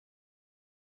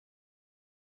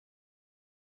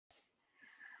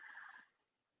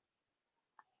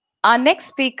Our next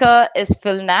speaker is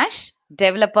Phil Nash,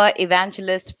 developer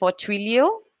evangelist for Twilio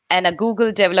and a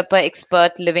Google developer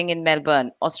expert living in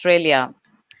Melbourne, Australia.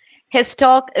 His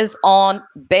talk is on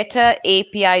better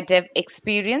API dev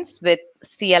experience with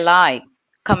CLI,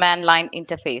 command line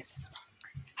interface.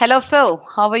 Hello, Phil.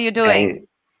 How are you doing? Hey,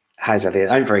 hi, Xavier.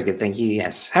 I'm very good, thank you.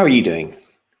 Yes. How are you doing?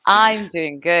 I'm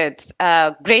doing good.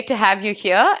 Great to have you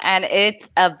here. And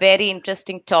it's a very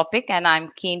interesting topic, and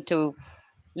I'm keen to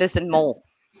listen more,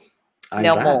 I'm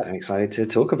know glad. more. I'm excited to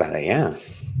talk about it. Yeah,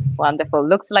 Wonderful.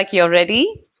 Looks like you're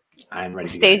ready. I'm ready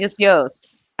The to go. stage is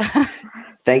yours.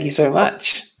 Thank you so Oh,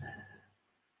 much.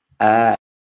 Uh,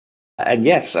 and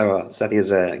yes,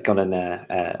 Xavier's gone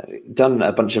and done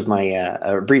a bunch of my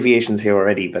abbreviations here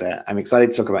already, but I'm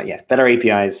excited to talk about, yes, better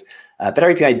APIs,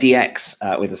 better API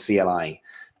DX with a CLI.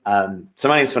 So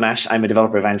my name's Nash. I'm a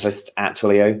developer evangelist at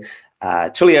Twilio.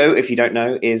 Twilio, if you don't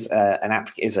know, is an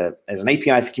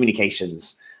API for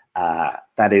communications.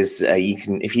 That is,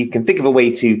 if you can think of a way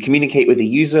to communicate with a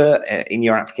user in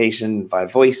your application via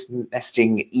voice,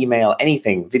 messaging, email,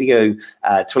 anything, video,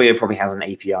 Twilio probably has an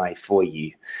API for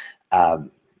you.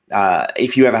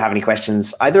 If you ever have any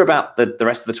questions, either about the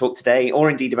rest of the talk today or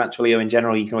indeed about Twilio in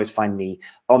general, you can always find me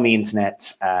on the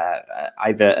internet,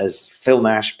 either as Phil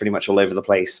Nash pretty much all over the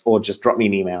place, or just drop me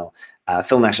an email,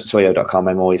 philnash@twilio.com.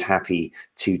 I'm always happy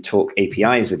to talk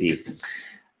APIs with you.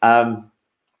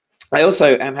 I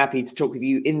also am happy to talk with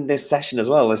you in this session as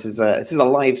well. This is a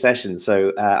live session,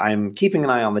 so I'm keeping an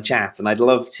eye on the chat, and I'd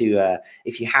love to,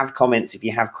 if you have comments, if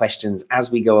you have questions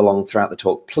as we go along throughout the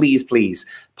talk, please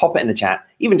pop it in the chat.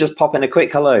 Even just pop in a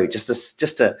quick hello, just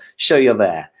to show you're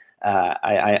there.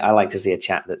 I like to see a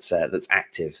chat that's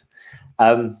active.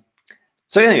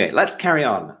 So anyway, let's carry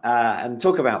on and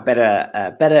talk about better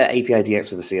API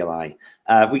DX with the CLI.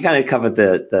 We kind of covered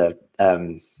the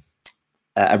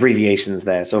abbreviations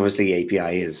there. So obviously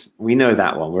API we know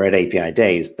that one, we're at API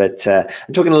days, but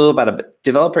I'm talking a little about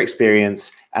developer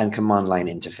experience and command line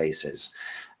interfaces.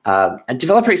 And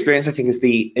developer experience, I think, is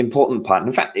the important part.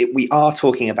 In fact, we are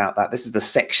talking about that. This is the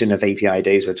section of API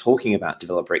days we're talking about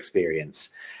developer experience.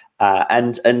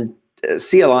 And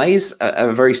CLIs are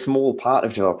a very small part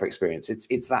of developer experience.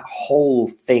 It's that whole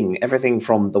thing, everything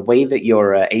from the way that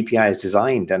your API is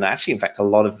designed, and actually, in fact, a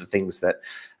lot of the things that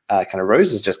kind of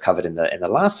Rose has just covered in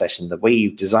the last session, the way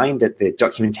you've designed it, the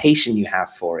documentation you have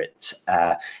for it,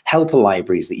 helper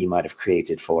libraries that you might have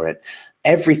created for it,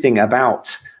 everything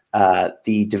about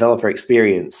the developer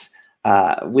experience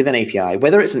with an API,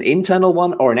 whether it's an internal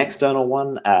one or an external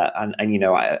one, and you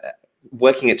know,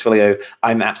 working at Twilio,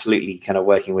 I'm absolutely kind of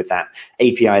working with that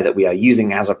API that we are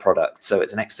using as a product, so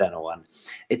it's an external one.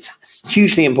 It's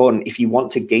hugely important if you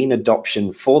want to gain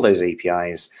adoption for those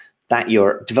APIs that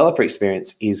your developer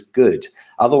experience is good.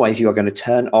 Otherwise, you are going to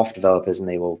turn off developers and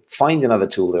they will find another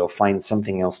tool, they'll find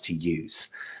something else to use.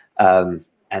 And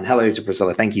hello to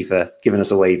Priscilla, thank you for giving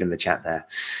us a wave in the chat there.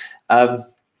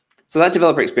 So that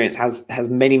developer experience has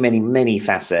many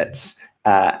facets.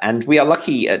 And we are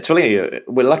lucky at Twilio,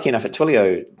 we're lucky enough at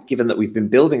Twilio, given that we've been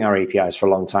building our APIs for a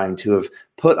long time, to have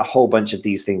put a whole bunch of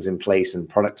these things in place and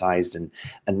productized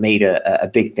and made a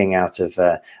big thing out of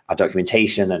our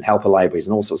documentation and helper libraries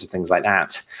and all sorts of things like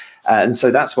that. And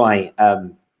so that's why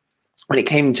when it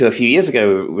came to a few years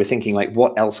ago, we're thinking, like,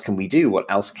 what else can we do? What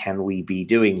else can we be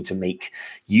doing to make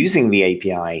using the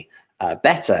API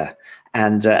better?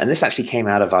 And this actually came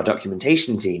out of our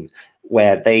documentation team,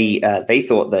 where they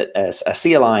thought that a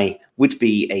CLI would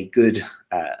be a good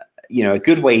a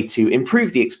good way to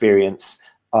improve the experience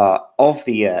of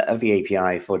the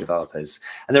API for developers.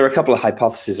 And there are a couple of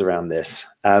hypotheses around this.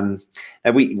 And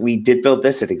we did build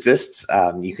this; it exists.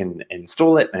 You can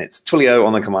install it, and it's Twilio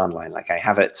on the command line. Like I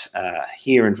have it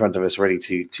here in front of us, ready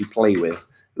to play with.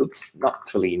 Oops, not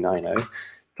Twilio 9.0.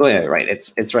 Twilio, right?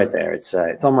 It's right there. It's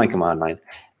on my command line,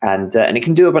 and it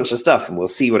can do a bunch of stuff, and we'll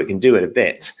see what it can do in a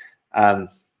bit.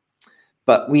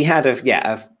 But we had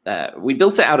we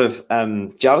built it out of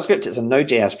JavaScript. It's a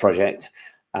Node.js project.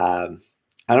 I'm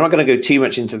not going to go too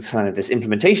much into kind of this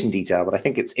implementation detail, but I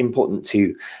think it's important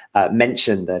to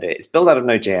mention that it's built out of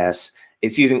Node.js.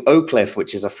 It's using CLIPhil,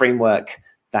 which is a framework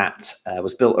that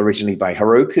was built originally by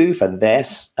Heroku for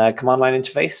their command line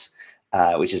interface,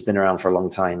 which has been around for a long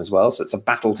time as well. So it's a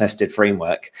battle-tested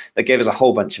framework that gave us a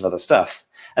whole bunch of other stuff.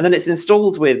 And then it's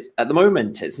installed with, at the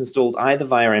moment, it's installed either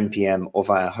via NPM or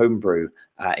via Homebrew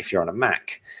if you're on a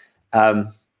Mac.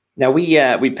 Now,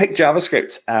 we picked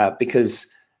JavaScript because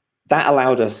that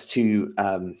allowed us to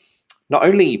not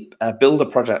only build a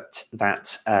project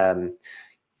that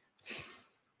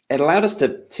it allowed us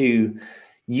to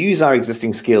use our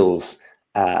existing skills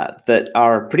that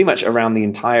are pretty much around the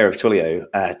entire of Twilio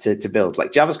to build.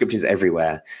 Like JavaScript is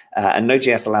everywhere, and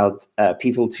Node.js allowed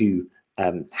people to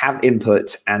have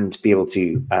input and be able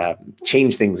to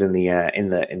change things in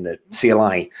the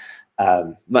CLI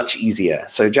much easier.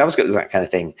 So JavaScript is that kind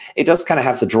of thing. It does kind of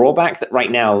have the drawback that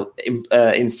right now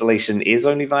installation is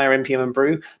only via npm and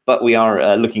brew, but we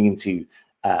are looking into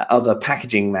other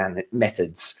packaging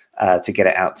methods to get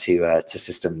it out to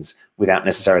systems without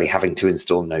necessarily having to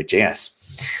install Node.js.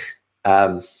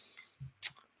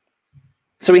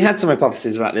 So we had some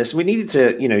hypotheses about this. We needed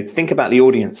to, think about the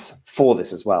audience for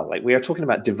this as well. Like we are talking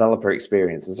about developer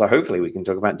experience, and so hopefully we can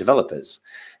talk about developers.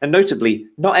 And notably,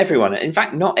 not everyone, in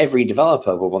fact, not every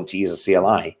developer will want to use a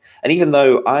CLI. And even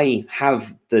though I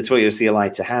have the Twilio CLI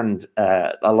to hand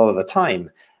a lot of the time,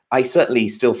 I certainly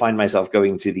still find myself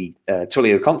going to the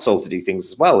Twilio console to do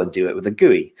things as well and do it with a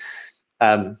GUI.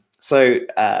 So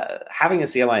having a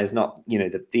CLI is not,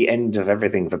 the end of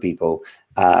everything for people.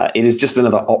 It is just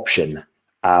another option.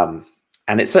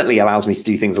 And it certainly allows me to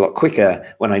do things a lot quicker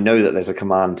when I know that there's a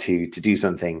command to do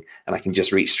something and I can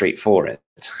just reach straight for it.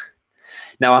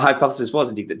 Now, our hypothesis was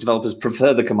indeed that developers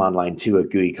prefer the command line to a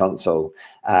GUI console,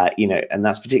 and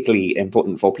that's particularly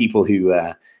important for people who,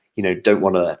 don't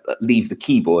want to leave the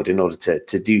keyboard in order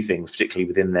to do things, particularly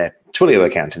within their Twilio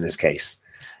account in this case.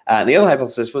 The other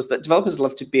hypothesis was that developers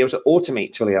love to be able to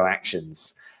automate Twilio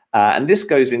actions. And this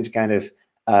goes into kind of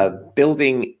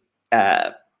building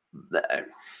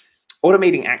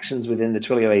automating actions within the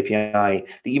Twilio API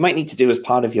that you might need to do as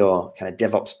part of your kind of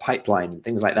DevOps pipeline,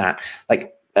 things like that,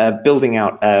 like building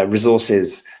out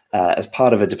resources as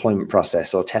part of a deployment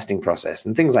process or testing process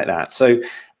and things like that. So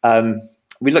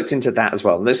we looked into that as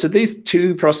well. So these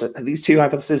two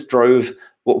hypotheses drove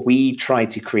what we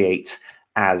tried to create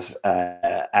as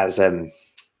our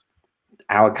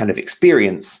kind of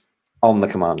experience on the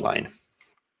command line.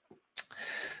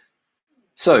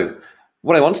 So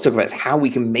what I want to talk about is how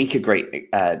we can make a great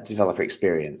developer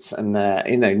experience. And,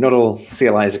 not all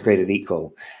CLIs are created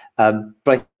equal. But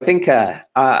I think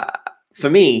for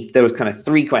me, there was kind of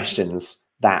three questions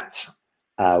that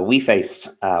we faced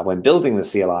when building the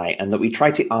CLI and that we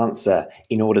tried to answer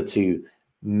in order to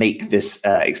make this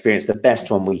experience the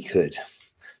best one we could.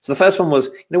 So the first one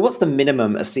was, what's the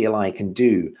minimum a CLI can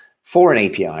do for an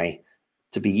API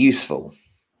to be useful?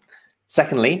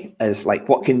 Secondly, is like,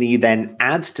 what can you then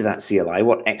add to that CLI?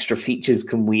 What extra features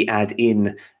can we add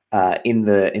in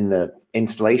the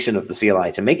installation of the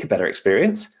CLI to make a better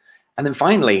experience? And then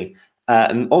finally,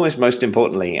 and almost most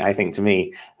importantly, I think to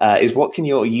me, is what can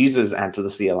your users add to the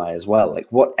CLI as well? Like,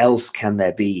 what else can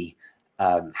there be?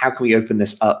 How can we open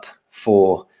this up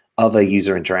for other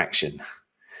user interaction?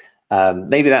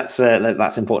 Maybe that's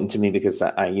important to me because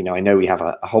I know we have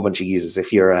a whole bunch of users.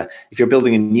 If you're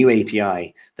building a new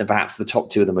API, then perhaps the top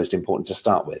two are the most important to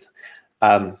start with.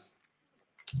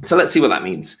 So let's see what that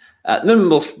means. The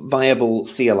most viable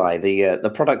CLI,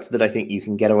 the product that I think you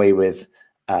can get away with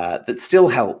that still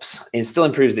helps, it still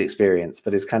improves the experience,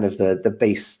 but is kind of the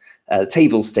base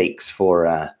table stakes for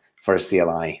a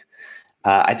CLI.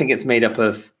 I think it's made up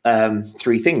of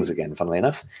three things, again, funnily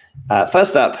enough.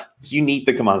 First up, you need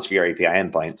the commands for your API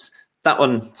endpoints. That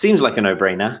one seems like a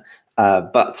no-brainer,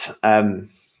 but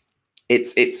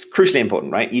it's crucially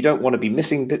important, right? You don't want to be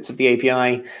missing bits of the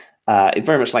API. It's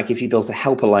very much like if you built a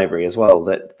helper library as well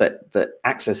that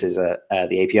accesses the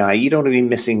API, you don't want to be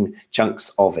missing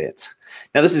chunks of it.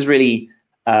 Now, this is really,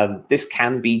 this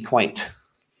can be quite,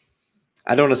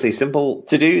 I don't want to say simple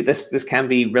to do. This can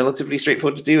be relatively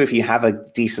straightforward to do if you have a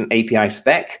decent API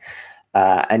spec.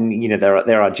 And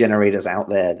there are generators out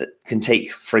there that can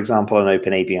take, for example, an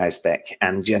open API spec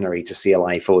and generate a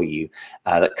CLI for you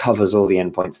that covers all the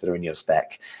endpoints that are in your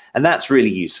spec. And that's really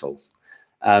useful.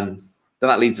 Then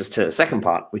that leads us to the second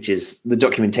part, which is the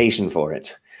documentation for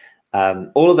it.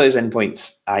 All of those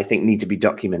endpoints, I think, need to be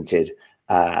documented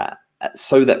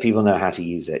so that people know how to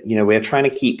use it. We're trying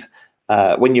to keep,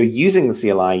 when you're using the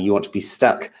CLI, you want to be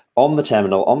stuck on the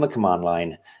terminal, on the command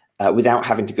line, without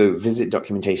having to go visit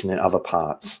documentation in other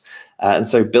parts. And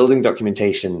so building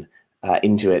documentation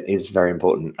into it is very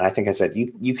important. And I think I said,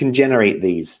 you can generate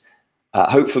these,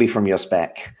 hopefully from your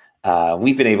spec.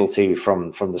 We've been able to,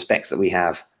 from the specs that we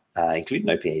have, including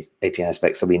API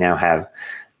specs that we now have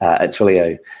at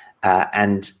Twilio.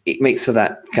 And it makes for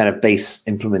that kind of base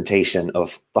implementation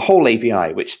of the whole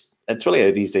API, which at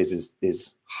Twilio these days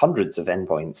is hundreds of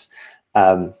endpoints,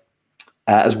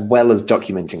 as well as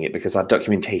documenting it, because our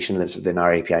documentation lives within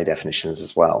our API definitions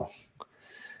as well.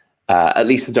 At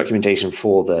least the documentation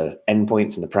for the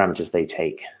endpoints and the parameters they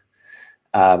take.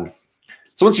 So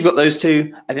once you've got those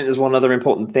two, I think there's one other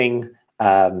important thing,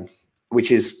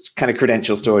 which is kind of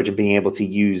credential storage and being able to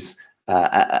use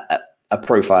a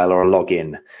profile or a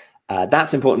login.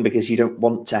 That's important because you don't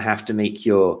want to have to make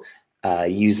your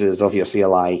users of your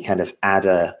CLI kind of add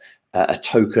a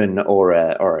token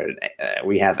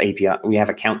we have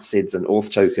account SIDs and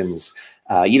auth tokens.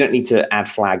 You don't need to add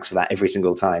flags for that every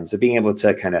single time. So being able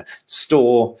to kind of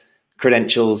store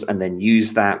credentials and then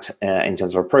use that in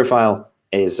terms of a profile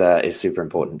is super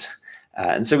important.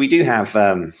 And so we do have,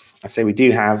 we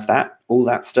do have all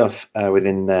that stuff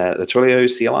within the Twilio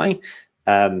CLI.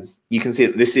 You can see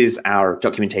that this is our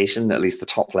documentation, at least the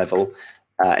top level.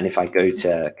 And if I go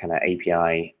to kind of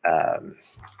API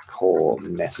core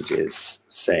messages,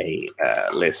 say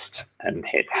list, and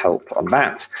hit help on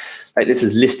that, this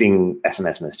is listing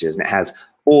SMS messages, and it has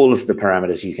all of the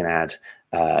parameters you can add,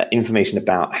 information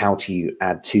about how to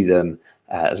add to them,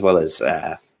 as well as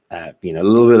a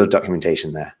little bit of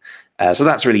documentation there. So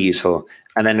that's really useful.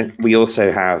 And then we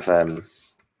also have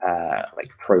like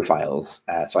profiles,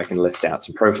 so I can list out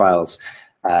some profiles.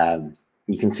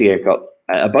 You can see I've got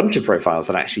a bunch of profiles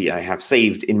that actually I have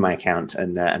saved in my account,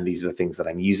 and these are the things that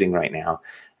I'm using right now.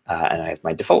 And I have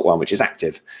my default one, which is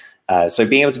active. So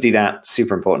being able to do that,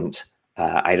 super important.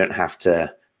 I don't have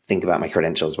to think about my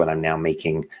credentials when I'm now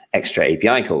making extra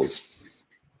API calls.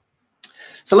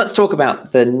 So let's talk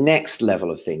about the next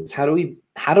level of things. How do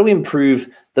we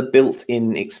improve the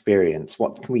built-in experience?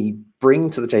 What can we bring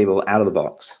to the table out of the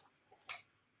box?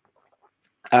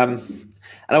 And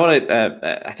I want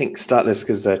to, I think, start this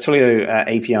because Twilio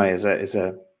API is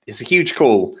a huge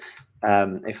call.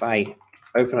 If I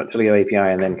open up Twilio API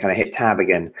and then kind of hit tab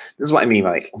again, this is what I mean.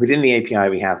 Like within the API,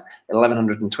 we have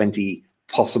 1,120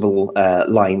 possible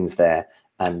lines there,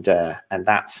 and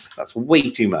that's way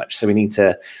too much. So we need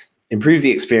to improve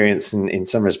the experience in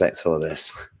some respects for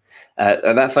this.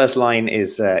 And that first line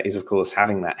is of course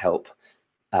having that help,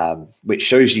 which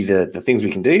shows you the things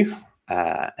we can do.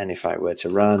 And if I were to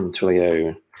run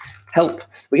Twilio help,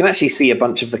 we can actually see a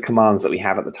bunch of the commands that we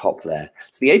have at the top there.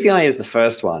 So the API is the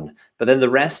first one, but then the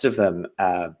rest of them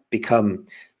become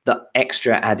the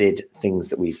extra added things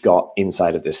that we've got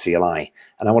inside of this CLI.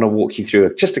 And I want to walk you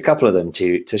through just a couple of them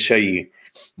to show you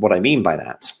what I mean by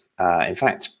that. In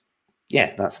fact,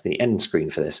 yeah, that's the end screen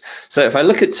for this. So if I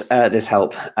look at this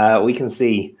help, we can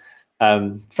see,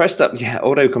 first up, yeah,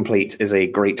 autocomplete is a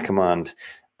great command.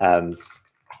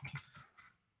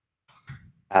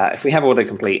 If we have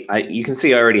autocomplete, you can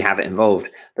see I already have it involved,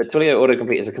 but Twilio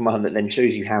autocomplete is a command that then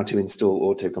shows you how to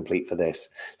install autocomplete for this.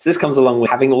 So this comes along with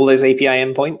having all those API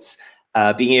endpoints.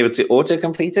 Being able to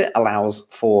autocomplete it allows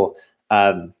for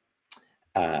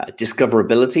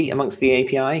discoverability amongst the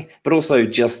API, but also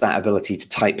just that ability to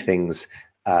type things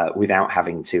without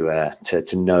having to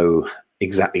know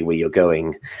exactly where you're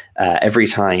going. Every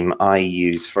time I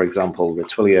use, for example, the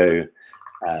Twilio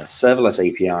serverless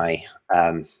API,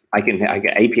 I get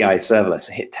API serverless,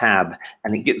 hit tab,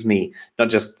 and it gives me not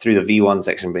just through the V1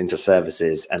 section, but into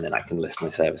services, and then I can list my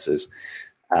services.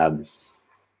 I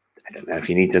don't know if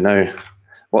you need to know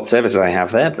what services I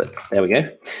have there, but there we go.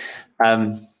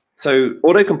 So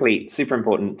autocomplete, super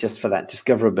important just for that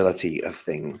discoverability of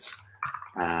things.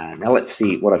 Now let's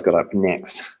see what I've got up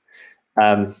next.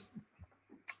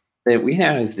 We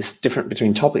now have this difference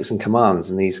between topics and commands,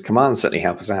 and these commands certainly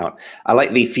help us out. I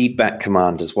like the feedback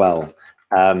command as well,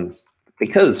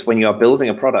 because when you are building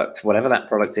a product, whatever that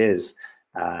product is,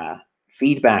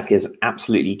 feedback is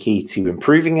absolutely key to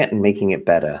improving it and making it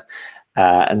better.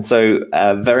 And so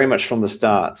very much from the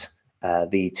start,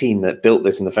 the team that built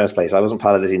this in the first place, I wasn't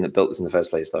part of the team that built this in the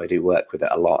first place, though I do work with it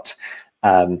a lot,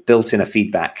 built in a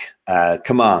feedback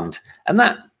command. And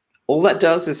that all that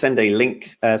does is send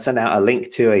out a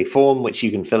link to a form which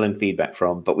you can fill in feedback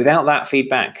from. But without that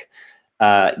feedback,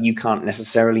 you can't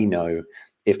necessarily know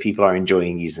if people are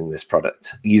enjoying using this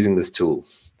product, using this tool.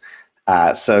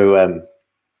 So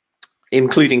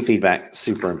including feedback,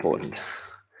 super important.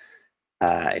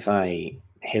 If I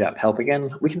hit up help again,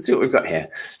 we can see what we've got here.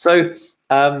 So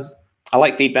I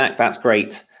like feedback, that's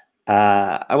great.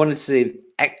 I wanted to say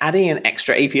adding in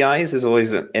extra APIs is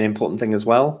always an important thing as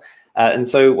well. And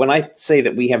so when I say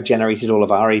that we have generated all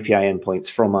of our API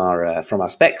endpoints from our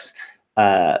specs,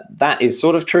 that is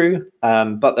sort of true,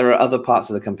 but there are other parts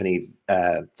of the company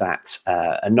that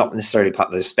are not necessarily part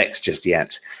of those specs just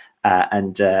yet.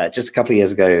 And just a couple of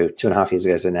years ago, 2.5 years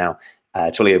ago, so now,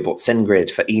 Twilio bought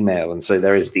SendGrid for email, and so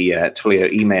there is the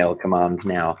Twilio email command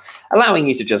now, allowing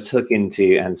you to just hook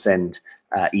into and send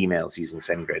emails using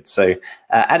SendGrid. So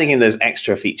adding in those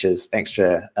extra features,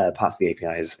 extra parts of the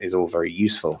API is all very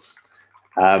useful.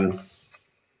 Bring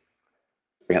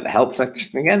up the help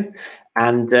section again,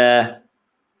 and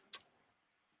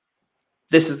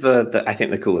this is the I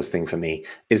think the coolest thing for me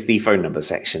is the phone number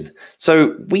section.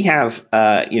 So we have,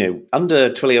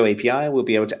 under Twilio API, we'll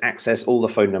be able to access all the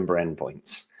phone number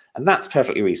endpoints, and that's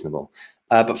perfectly reasonable.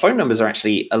 But phone numbers are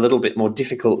actually a little bit more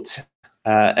difficult.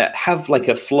 Have like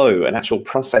a flow, an actual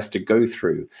process to go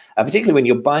through. Particularly when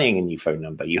you're buying a new phone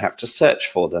number, you have to search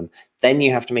for them, then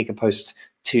you have to make a post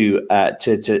to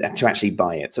actually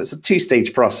buy it. So it's a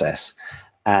two-stage process.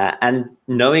 And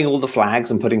knowing all the flags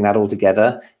and putting that all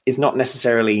together is not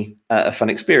necessarily a fun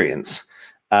experience.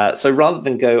 So rather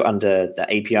than go under the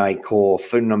API core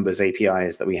phone numbers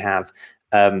APIs that we have,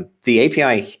 the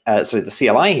API, the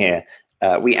CLI here,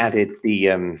 we added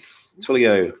the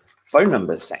Twilio phone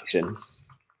numbers section.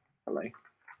 Hello,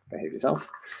 behave yourself.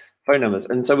 Phone numbers,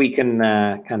 and so we can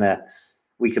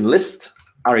we can list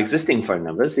our existing phone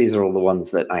numbers. These are all the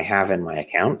ones that I have in my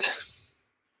account.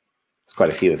 It's quite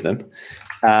a few of them.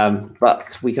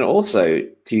 But we can also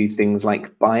do things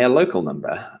like buy a local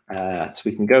number. So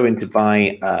we can go into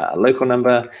buy a local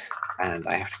number, and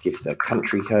I have to give the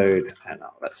country code, and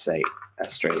let's say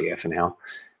Australia for now.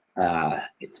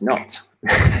 It's not.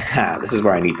 This is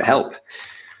where I need the help.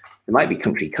 It might be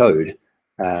country code.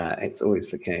 It's always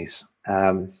the case.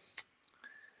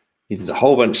 There's a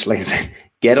whole bunch, like I said,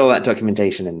 get all that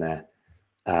documentation in there.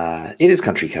 It is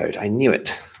country code. I knew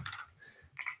it.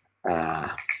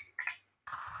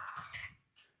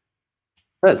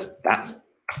 That's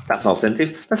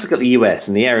alternative. Let's look at the US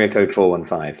and the area code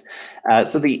 415.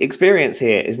 So the experience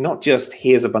here is not just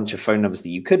here's a bunch of phone numbers that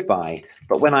you could buy,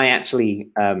 but when I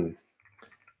actually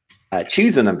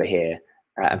choose a number here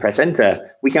and press enter,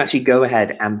 we can actually go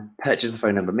ahead and purchase the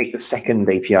phone number, make the second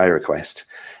API request.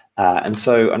 And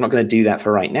so I'm not going to do that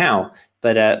for right now,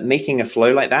 but making a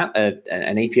flow like that,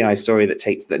 an API story that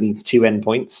needs 2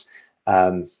 endpoints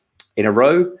in a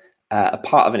row, a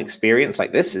part of an experience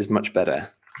like this is much better.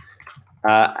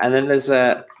 And then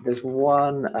there's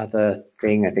one other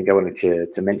thing I think I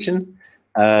wanted to mention.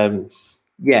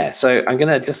 Yeah, so I'm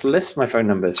going to just list my phone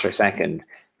numbers for a second,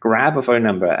 grab a phone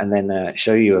number, and then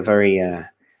show you a very,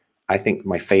 I think,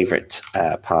 my favorite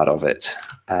part of it,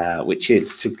 which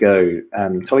is to go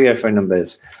Twilio phone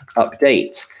numbers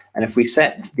update. And if we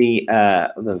set the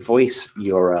voice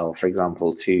URL, for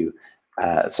example, to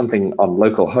something on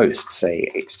localhost, say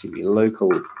HTTP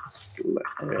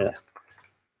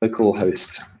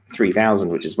localhost 3000,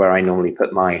 which is where I normally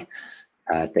put my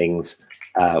things.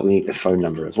 We need the phone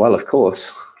number as well, of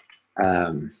course.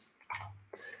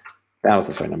 That was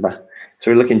the phone number. So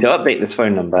we're looking to update this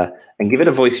phone number and give it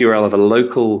a voice URL of a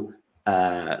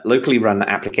locally run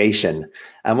application.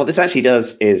 And what this actually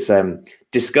does is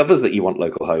discovers that you want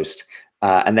localhost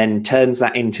and then turns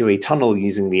that into a tunnel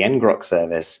using the ngrok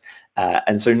service.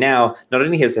 And so now, not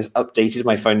only has this updated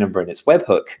my phone number in its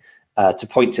webhook to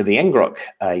point to the ngrok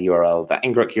URL, that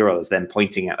ngrok URL is then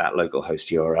pointing at that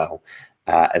localhost URL.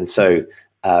 And so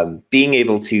being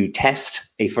able to test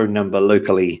a phone number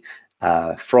locally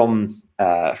from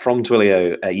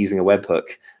Twilio using a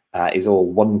webhook is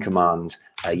all one command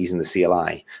using the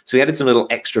CLI. So we added some little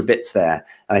extra bits there,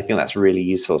 and I think that's really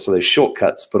useful. So there's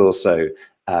shortcuts, but also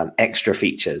extra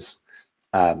features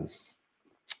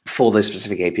for those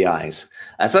specific APIs.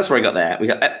 So that's where I got there. We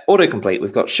got autocomplete.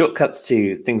 We've got shortcuts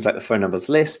to things like the phone numbers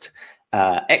list,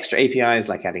 extra APIs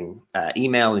like adding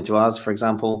email into ours, for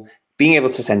example, being able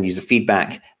to send user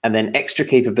feedback, and then extra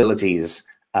capabilities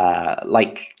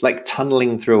like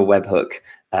tunneling through a webhook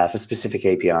for specific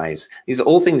APIs. These are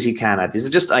all things you can add. These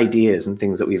are just ideas and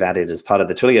things that we've added as part of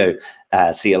the Twilio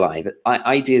CLI, but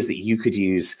ideas that you could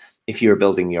use if you're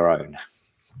building your own.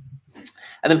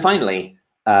 And then finally,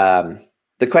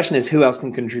 the question is, who else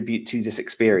can contribute to this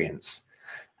experience?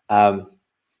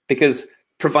 Because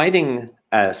providing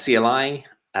CLI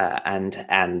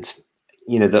and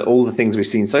all the things we've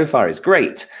seen so far is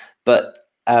great, but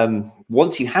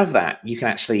once you have that, you can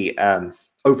actually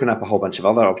open up a whole bunch of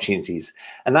other opportunities,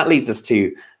 and that leads us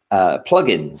to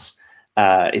plugins.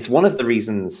 It's one of the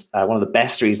reasons, one of the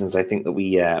best reasons I think that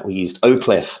we used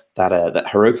OCLIPh, that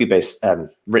Heroku-based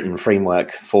written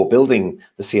framework for building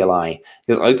the CLI,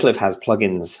 because OCLIPh has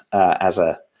plugins as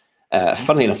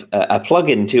funnily enough, a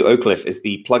plugin to OCLIPh is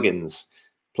the plugins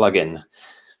plugin.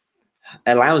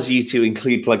 Allows you to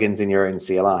include plugins in your own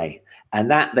CLI,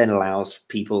 and that then allows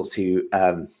people to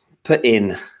put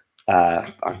in.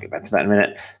 I'll get back to that in a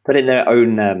minute. Put in their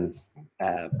own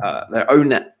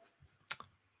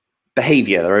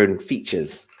behavior, their own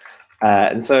features.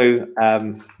 And so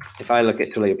if I look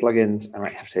at Twilio plugins,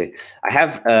 I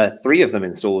have 3 of them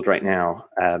installed right now,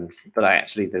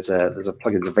 but there's a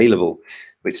plugins available,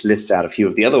 which lists out a few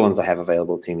of the other ones I have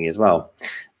available to me as well.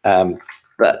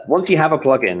 But once you have a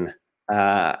plugin,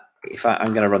 if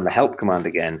I'm going to run the help command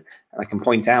again, and I can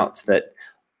point out that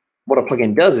what a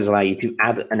plugin does is allow you to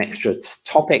add an extra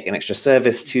topic, an extra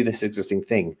service to this existing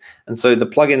thing. And so the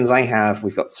plugins I have,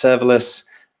 we've got serverless,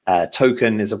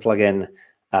 token is a plugin,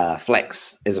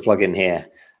 flex is a plugin here.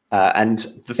 And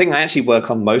the thing I actually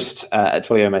work on most at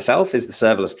Twilio myself is the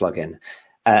serverless plugin.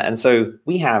 And so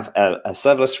we have a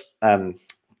serverless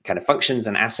kind of functions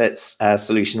and assets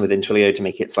solution within Twilio to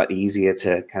make it slightly easier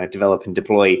to kind of develop and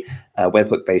deploy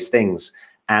webhook-based things.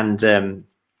 And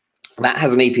that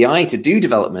has an API to do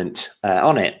development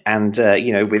on it. And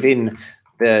within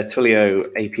the Twilio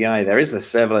API, there is a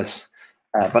serverless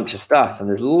bunch of stuff, and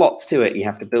there's lots to it. You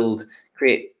have to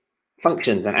create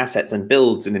functions and assets and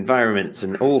builds and environments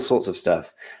and all sorts of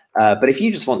stuff. But if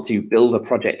you just want to build a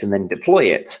project and then deploy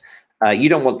it, you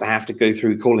don't want to have to go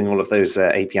through calling all of those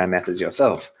API methods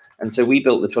yourself. And so we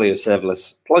built the Twilio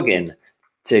serverless plugin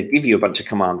to give you a bunch of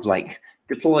commands like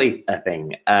deploy a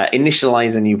thing,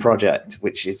 initialize a new project,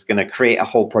 which is going to create a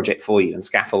whole project for you and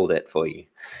scaffold it for you,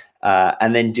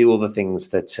 and then do all the things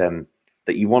that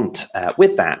that you want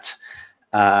with that.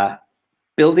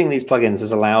 Building these plugins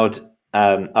has allowed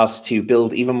us to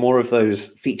build even more of those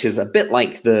features, a bit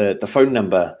like the phone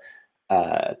number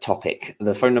topic,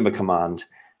 the phone number command,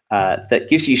 that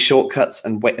gives you shortcuts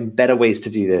and better ways to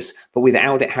do this, but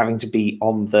without it having to be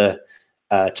on the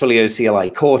Twilio CLI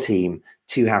core team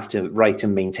to have to write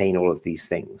and maintain all of these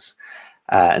things.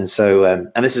 And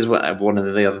this is one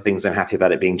of the other things I'm happy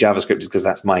about it being JavaScript, is because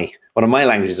that's one of my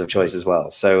languages of choice as well.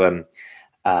 So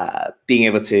being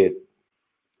able to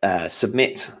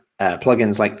submit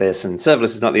plugins like this, and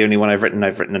serverless is not the only one I've written.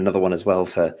 I've written another one as well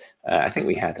for, I think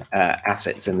we had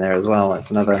assets in there as well.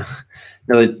 That's another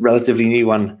relatively new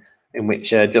one in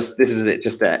which just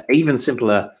an even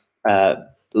simpler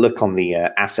look on the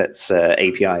assets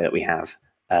API that we have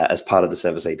as part of the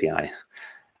service API.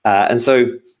 And so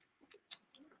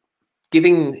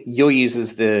giving your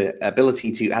users the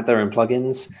ability to add their own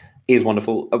plugins is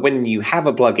wonderful. When you have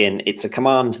a plugin, it's a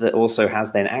command that also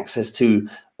has then access to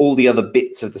all the other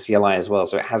bits of the CLI as well.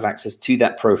 So it has access to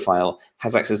that profile,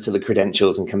 has access to the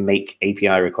credentials, and can make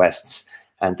API requests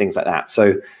and things like that.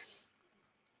 So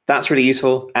that's really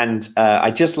useful. And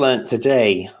I just learned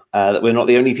today that we're not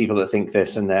the only people that think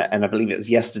this. And I believe it was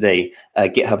yesterday,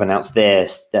 GitHub announced their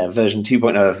version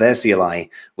 2.0 of their CLI,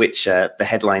 which the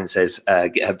headline says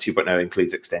GitHub 2.0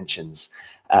 includes extensions.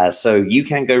 So you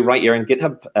can go write your own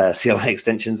GitHub CLI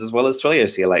extensions as well as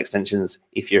Twilio CLI extensions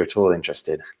if you're at all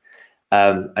interested.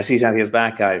 I see Satya's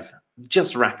back. I'm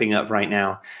just wrapping up right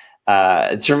now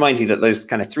to remind you that those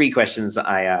kind of 3 questions that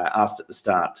I asked at the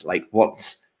start, like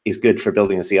what is good for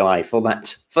building a CLI for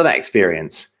that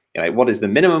experience? What is the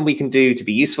minimum we can do to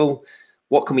be useful?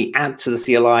 What can we add to the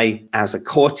CLI as a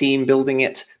core team building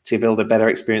it to build a better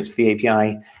experience for the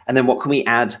API? And then what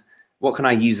can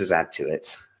our users add to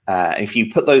it? If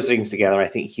you put those things together, I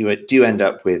think you do end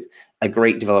up with a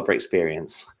great developer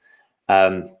experience.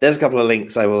 There's a couple of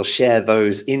links. I will share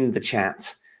those in the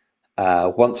chat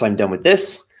once I'm done with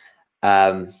this.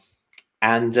 And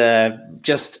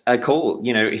just a call,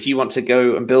 if you want to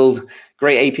go and build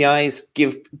great APIs,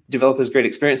 give developers great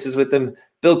experiences with them,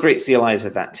 build great CLIs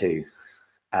with that too.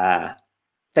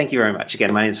 Thank you very much.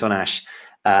 Again, my name is Nash.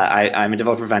 I'm a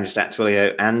developer evangelist at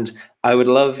Twilio, and I would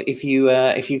love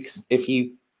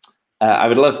I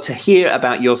would love to hear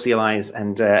about your CLIs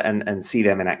and see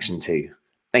them in action too.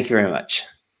 Thank you very much.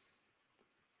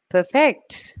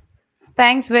 Perfect.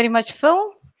 Thanks very much,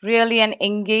 Phil. Really an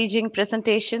engaging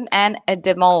presentation and a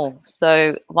demo.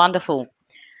 So wonderful.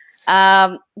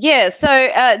 So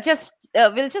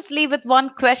we'll just leave with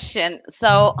one question.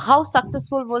 So how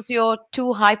successful was your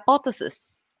 2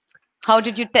 hypothesis? How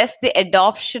did you test the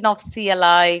adoption of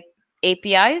CLI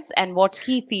APIs, and what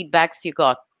key feedbacks you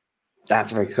got?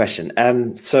 That's a very good question.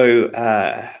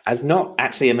 As not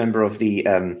actually a member of the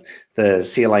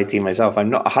CLI team myself, I'm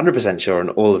not 100% sure on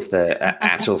all of the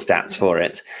actual stats for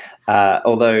it.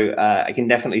 Although I can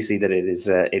definitely see that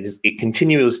it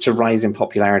continues to rise in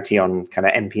popularity on kind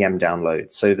of NPM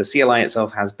downloads. So the CLI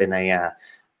itself has been a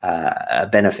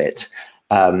benefit.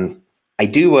 I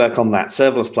do work on that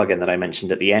serverless plugin that I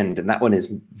mentioned at the end, and that one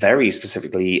is very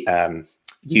specifically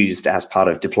used as part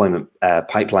of deployment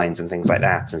pipelines and things like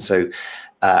that. And so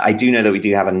I do know that we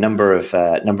do have a number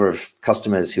of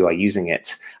customers who are using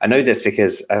it. I know this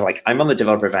because I'm on the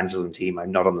developer evangelism team.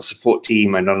 I'm not on the support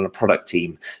team. I'm not on the product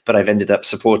team, but I've ended up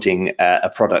supporting a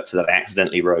product that I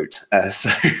accidentally wrote. It's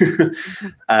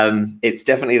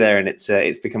definitely there, and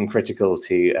it's become critical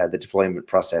to the deployment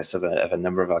process of a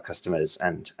number of our customers,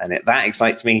 and that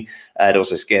excites me. It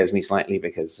also scares me slightly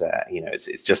because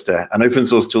it's just an open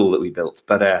source tool that we built,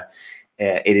 but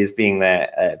it is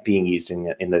being used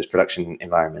in those production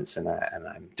environments, and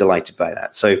I'm delighted by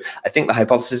that. So I think the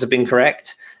hypotheses have been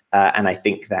correct, and I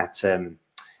think that.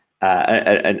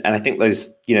 And I think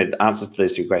those, the answers to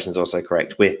those three questions are also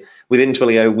correct. Within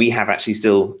Twilio, we have actually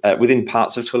still, within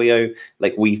parts of Twilio,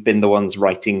 like we've been the ones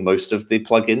writing most of the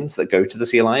plugins that go to the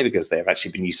CLI because they have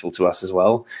actually been useful to us as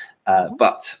well.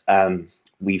 But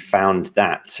we found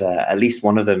that at least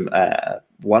one of them,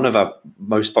 one of our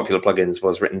most popular plugins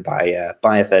was written by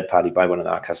a third party, by one of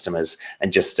our customers,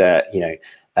 and just,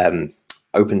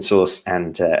 open source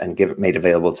and made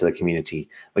available to the community,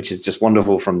 which is just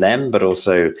wonderful from them. But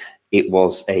also, it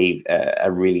was a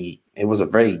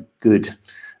very good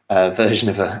version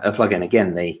of a plugin.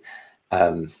 Again,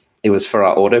 it was for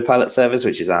our autopilot servers,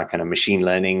 which is our kind of machine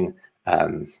learning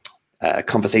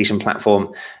conversation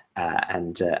platform,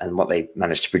 and what they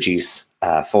managed to produce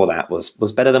for that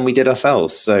was better than we did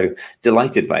ourselves. So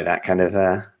delighted by that kind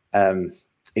of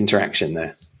interaction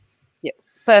there.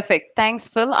 Perfect. Thanks,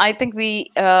 Phil. I think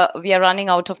we are running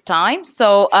out of time.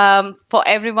 So for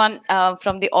everyone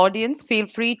from the audience, feel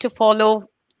free to follow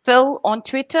Phil on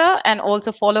Twitter and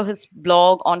also follow his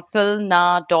blog on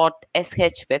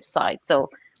philna.sh website. So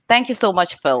thank you so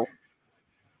much, Phil.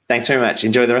 Thanks very much.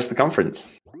 Enjoy the rest of the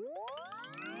conference.